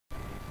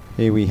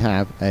Here we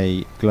have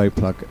a glow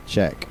plug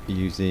check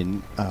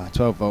using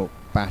 12 volt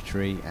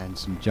battery and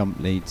some jump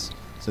leads.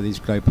 So these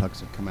glow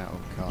plugs have come out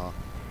of the car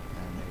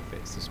and they're a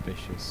bit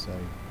suspicious, so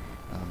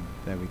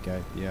there we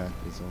go. The earth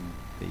is on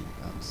the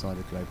side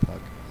of the glow plug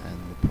and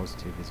the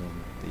positive is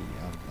on the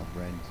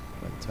other end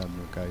where the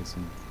terminal goes,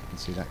 and you can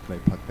see that glow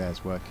plug there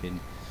is working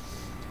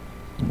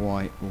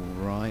quite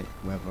alright.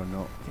 Whether or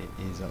not it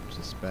is up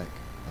to spec,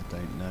 I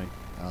don't know.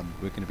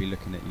 We're going to be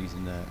looking at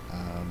using a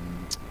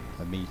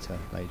meter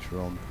later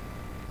on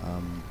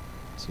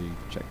to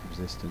check the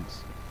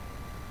resistance.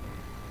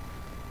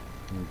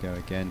 Here we go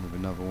again with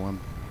another one.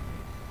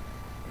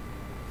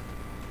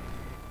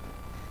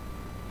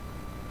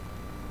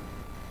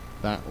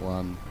 That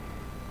one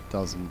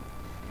doesn't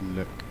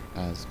look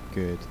as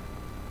good.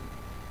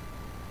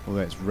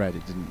 Although it's red,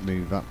 it didn't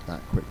move up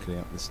that quickly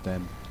up the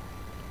stem.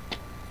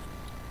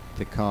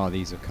 The car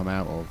these have come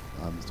out of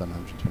has done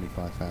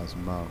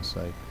 125,000 miles,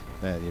 so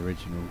they're the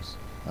originals.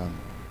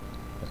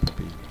 They're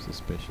probably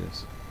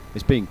suspicious.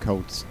 It's been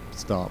cold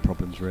start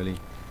problems really.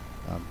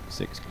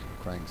 6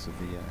 cranks of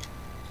the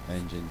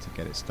engine to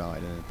get it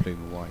started and a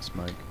plume of white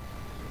smoke.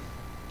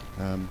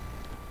 You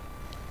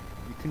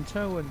can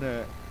tell when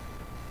they're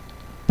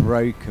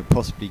broke or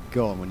possibly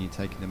gone when you're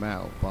taking them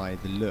out by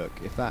the look.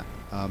 If they're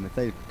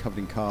covered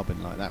in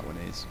carbon like that one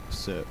is,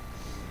 soot, you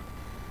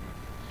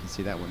can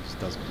see that one just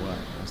doesn't work.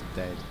 That's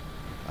dead.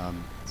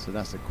 So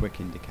that's a quick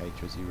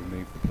indicator as you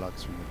remove the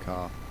plugs from the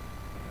car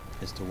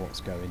as to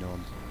what's going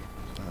on.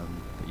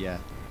 But yeah,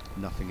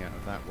 nothing out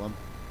of that one.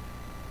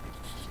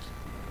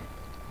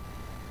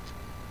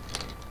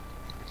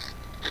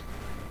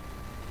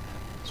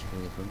 That's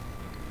 3 of them,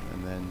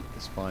 and then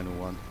this final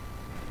one.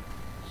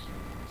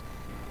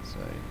 So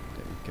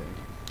there we go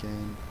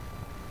again.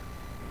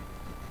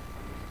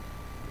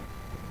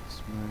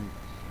 Smoke.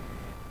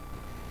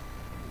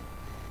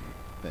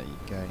 There you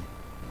go.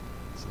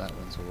 So that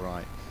one's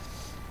alright.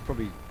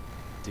 Probably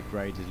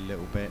degraded a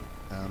little bit.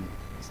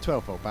 It's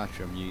 12 volt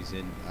battery I'm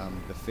using.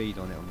 The feed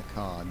on it on the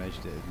car, I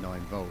measured it at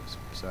 9 volts.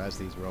 So as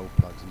these were old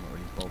plugs, I'm not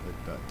really bothered,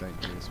 but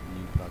don't do this with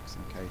new plugs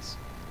in case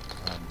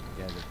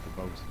yeah, the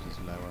voltage is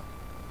lower.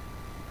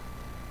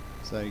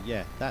 So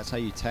yeah, that's how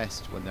you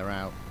test when they're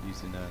out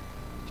using a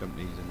jump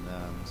lead and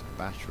some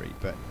battery.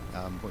 But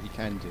what you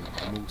can do,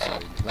 and also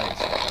in place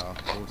the car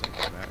auto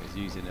came out, is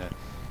using a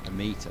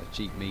meter,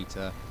 cheap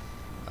meter,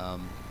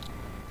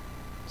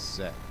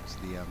 set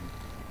the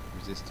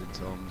resistance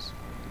ohms,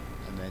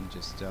 and then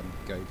just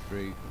go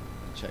through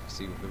and check to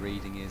see what the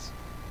reading is.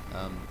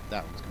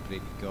 That one's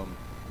completely gone,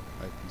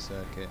 open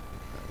circuit.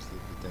 That was the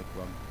dead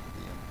one,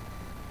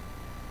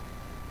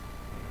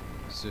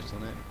 the soot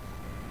on it,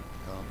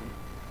 carbon.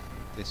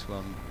 This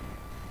one,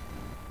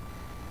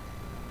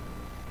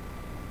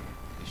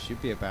 it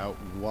should be about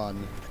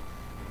 1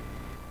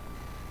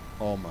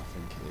 ohm, I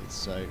think it is,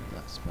 so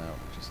that's about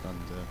just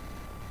under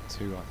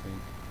 2, I think.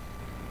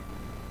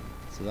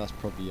 So that's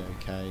probably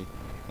okay.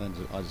 And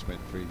I just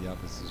went through the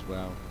others as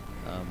well.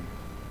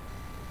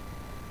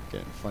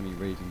 Getting funny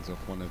readings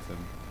off one of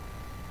them,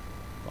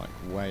 like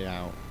way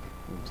out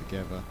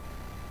altogether.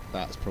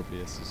 That's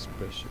probably a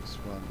suspicious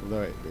one,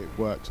 although it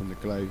worked on the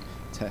glow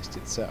test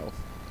itself.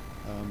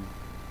 I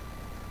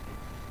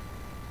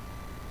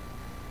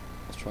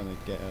was trying to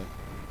get a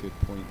good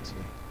point to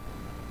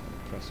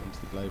press onto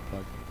the glow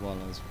plug while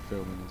I was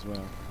filming as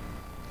well.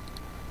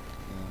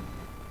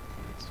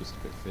 It's just a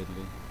bit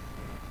fiddly.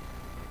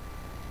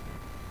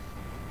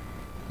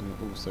 And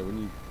also when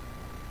you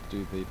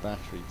do the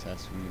battery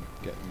test, when you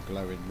get them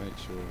glowing, make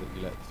sure that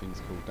you let the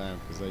things cool down,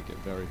 because they get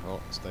very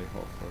hot, stay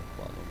hot for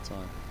quite a long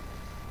time.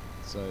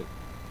 So I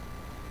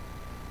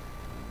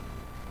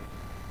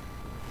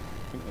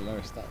think the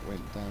lowest that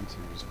went down to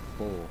was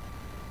 4.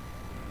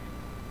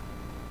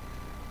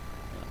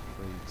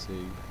 3, 2.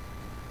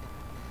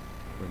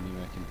 When you're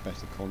making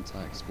better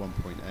contacts,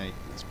 1.8,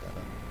 that's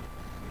better.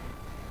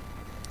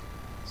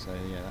 So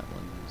yeah, that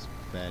one was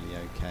fairly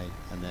okay.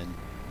 And then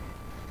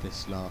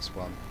this last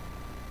one,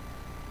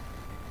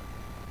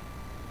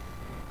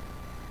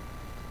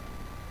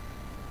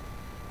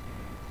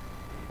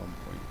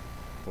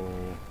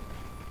 1.4,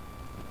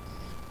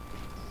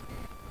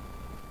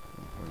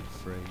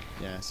 1.3.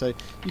 Yeah, so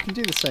you can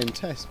do the same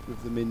test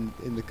with them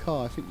in the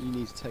car. I think you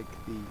need to take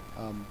the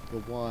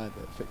wire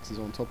that fixes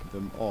on top of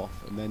them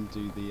off, and then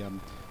do the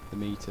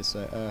meter,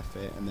 so earth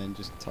it, and then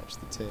just touch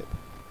the tip,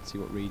 see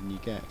what reading you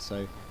get.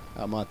 So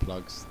out of my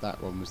plugs,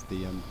 that one was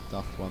the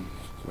Duff one,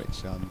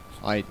 which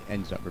I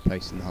ended up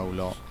replacing the whole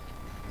lot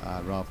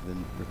rather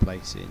than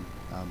replacing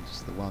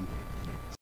just the one.